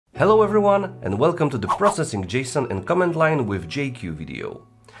Hello everyone, and welcome to the Processing JSON and Command Line with JQ video.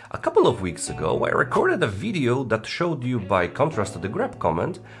 A couple of weeks ago, I recorded a video that showed you, by contrast to the grep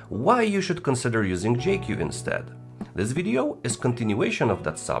command, why you should consider using JQ instead. This video is continuation of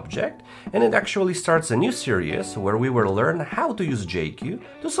that subject, and it actually starts a new series where we will learn how to use JQ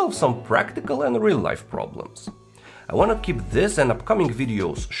to solve some practical and real-life problems. I want to keep this and upcoming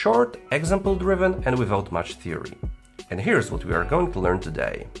videos short, example-driven, and without much theory. And here's what we are going to learn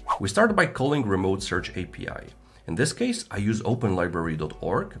today. We start by calling Remote Search API. In this case, I use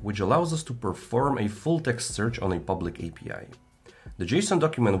openlibrary.org, which allows us to perform a full-text search on a public API. The JSON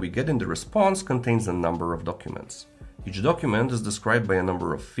document we get in the response contains a number of documents. Each document is described by a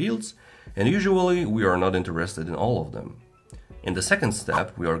number of fields, and usually we are not interested in all of them. In the second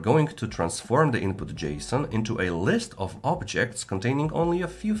step, we are going to transform the input JSON into a list of objects containing only a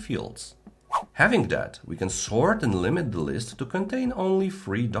few fields. Having that, we can sort and limit the list to contain only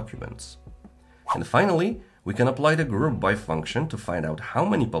 3 documents. And finally, we can apply the group by function to find out how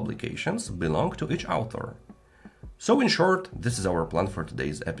many publications belong to each author. So in short, this is our plan for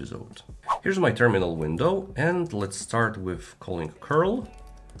today's episode. Here's my terminal window, and let's start with calling curl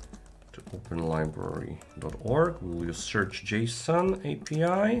to openlibrary.org. We'll use search JSON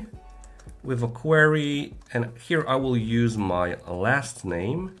API with a query, and here I will use my last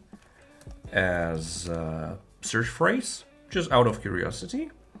name as a search phrase, just out of curiosity.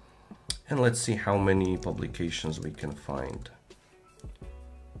 And let's see how many publications we can find.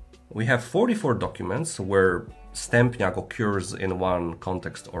 We have 44 documents where Stępniak occurs in one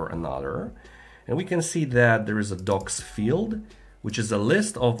context or another. And we can see that there is a docs field, which is a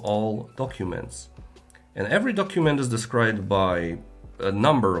list of all documents. And every document is described by a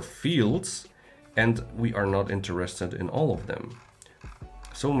number of fields, and we are not interested in all of them.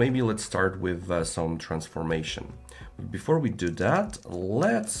 So maybe let's start with some transformation. Before we do that,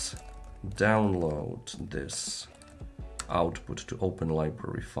 let's download this output to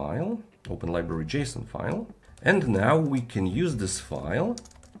OpenLibrary file, OpenLibrary JSON file. And now we can use this file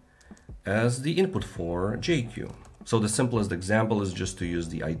as the input for JQ. So the simplest example is just to use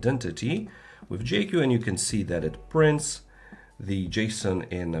the identity with JQ, and you can see that it prints the JSON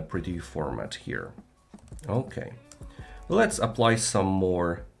in a pretty format here. Okay. Let's apply some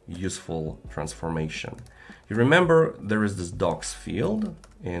more useful transformation. You remember there is this docs field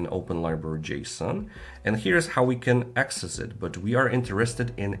in OpenLibrary JSON, and here's how we can access it, but we are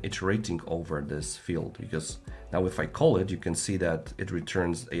interested in iterating over this field, because now if I call it, you can see that it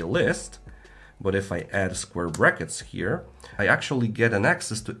returns a list, but if I add square brackets here, I actually get an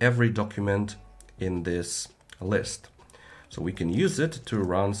access to every document in this list. So we can use it to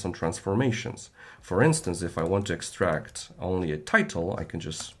run some transformations. For instance, if I want to extract only a title, I can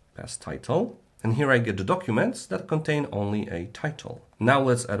just pass title. And here I get the documents that contain only a title. Now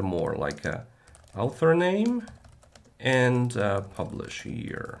let's add more, like a author name and publish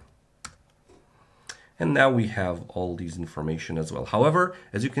year. And now we have all these information as well. However,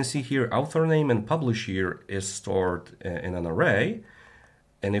 as you can see here, author name and publish year is stored in an array.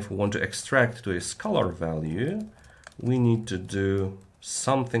 And if we want to extract to a scalar value, we need to do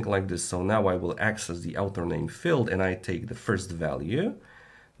something like this. So now I will access the author name field and I take the first value.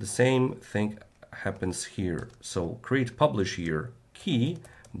 The same thing happens here. So create publish year key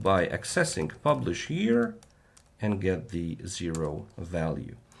by accessing publish year and get the 0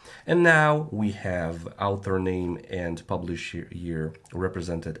 value. And now we have author name and publish year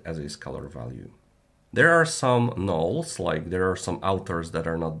represented as a scalar value. There are some nulls, like there are some authors that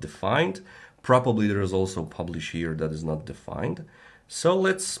are not defined. Probably there is also publish year that is not defined. So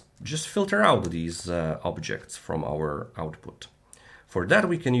let's just filter out these objects from our output. For that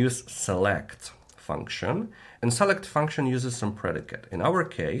we can use select function, and select function uses some predicate. In our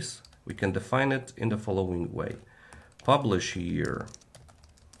case, we can define it in the following way. Publish year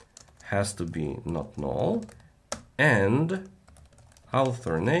has to be not null, and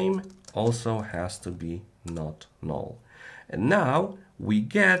author name also has to be not null. And now we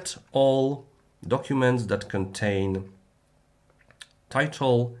get all documents that contain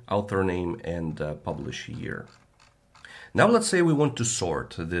title, author name, and publish year. Now let's say we want to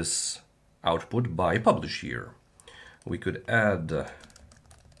sort this output by publish year. We could add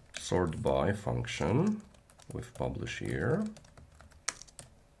sort by function with publish year.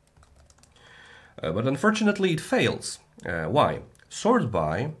 But unfortunately it fails. Why? Sort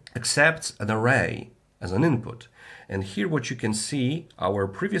by accepts an array as an input. And here what you can see, our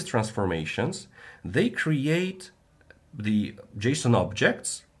previous transformations, they create the JSON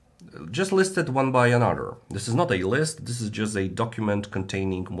objects just listed one by another. This is not a list, this is just a document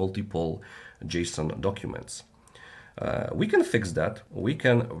containing multiple JSON documents. We can fix that. We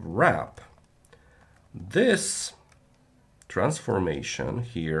can wrap this transformation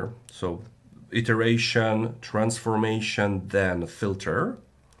here. So iteration, transformation, then filter.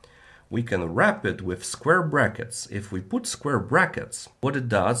 We can wrap it with square brackets. If we put square brackets, what it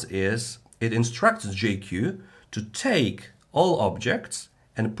does is it instructs JQ to take all objects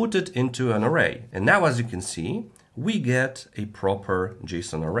and put it into an array. And now, as you can see, we get a proper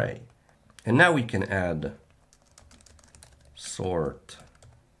JSON array. And now we can add sort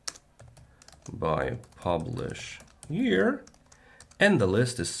by publish year, and the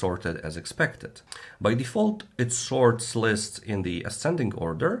list is sorted as expected. By default, it sorts lists in the ascending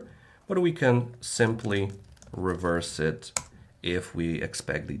order, but we can simply reverse it if we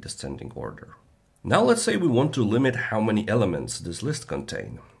expect the descending order. Now let's say we want to limit how many elements this list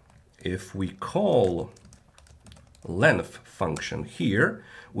contains. If we call length function here,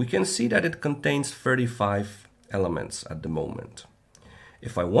 we can see that it contains 35 elements at the moment.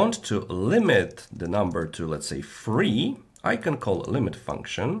 If I want to limit the number to, let's say, 3, I can call a limit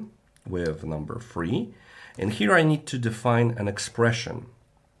function with number 3, and here I need to define an expression.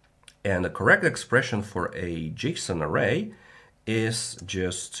 And the correct expression for a JSON array is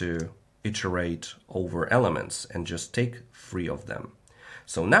just to iterate over elements and just take 3 of them.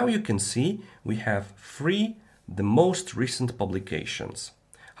 So now you can see we have 3 the most recent publications.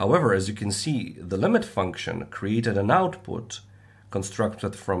 However, as you can see, the limit function created an output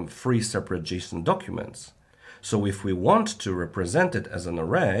constructed from 3 separate JSON documents. So if we want to represent it as an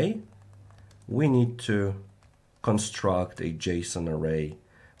array, we need to construct a JSON array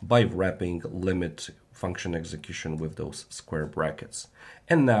by wrapping limit function execution with those square brackets.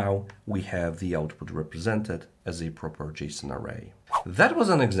 And now we have the output represented as a proper JSON array. That was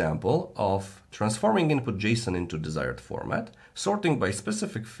an example of transforming input JSON into desired format, sorting by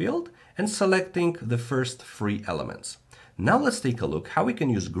specific field, and selecting the first 3 elements. Now let's take a look how we can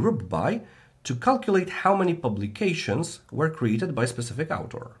use group by to calculate how many publications were created by specific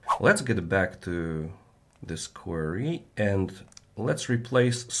author. Let's get back to this query and let's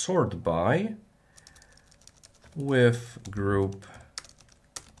replace sort by with group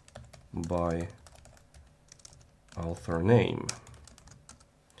by author name.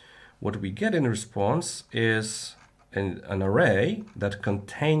 What we get in response is an array that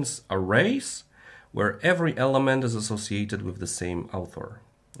contains arrays where every element is associated with the same author.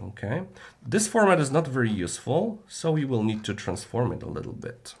 Okay, this format is not very useful, so we will need to transform it a little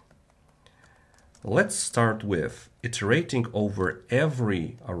bit. Let's start with iterating over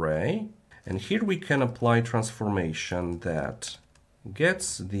every array, and here we can apply transformation that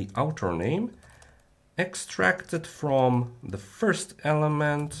gets the author name extracted from the first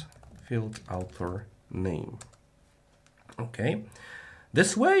element field author name. Okay,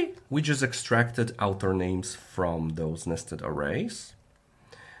 this way we just extracted author names from those nested arrays,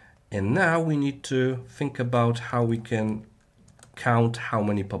 and now we need to think about how we can count how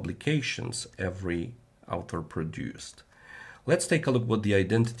many publications every author produced. Let's take a look what the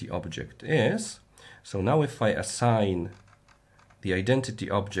identity object is. So now if I assign the identity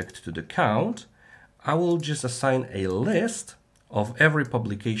object to the count, I will just assign a list of every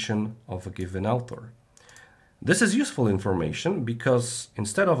publication of a given author. This is useful information because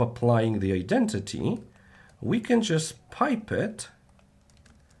instead of applying the identity, we can just pipe it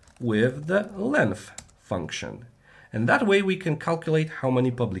with the length function. And that way we can calculate how many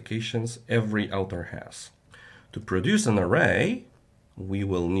publications every author has. To produce an array, we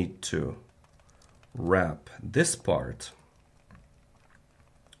will need to wrap this part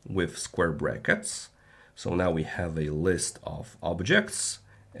with square brackets. So now we have a list of objects,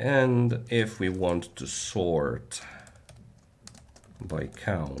 and if we want to sort by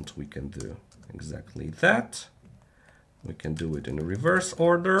count, we can do exactly that. We can do it in reverse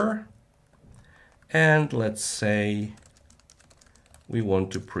order. And let's say we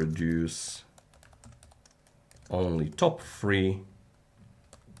want to produce only top 3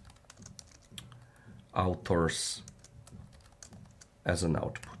 authors as an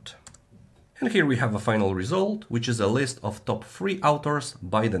output. And here we have a final result, which is a list of top 3 authors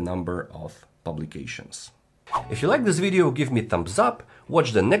by the number of publications. If you like this video, give me a thumbs up,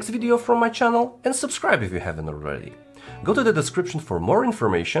 watch the next video from my channel, and subscribe if you haven't already. Go to the description for more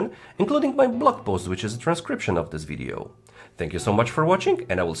information, including my blog post, which is a transcription of this video. Thank you so much for watching,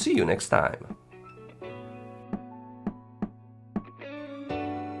 and I will see you next time.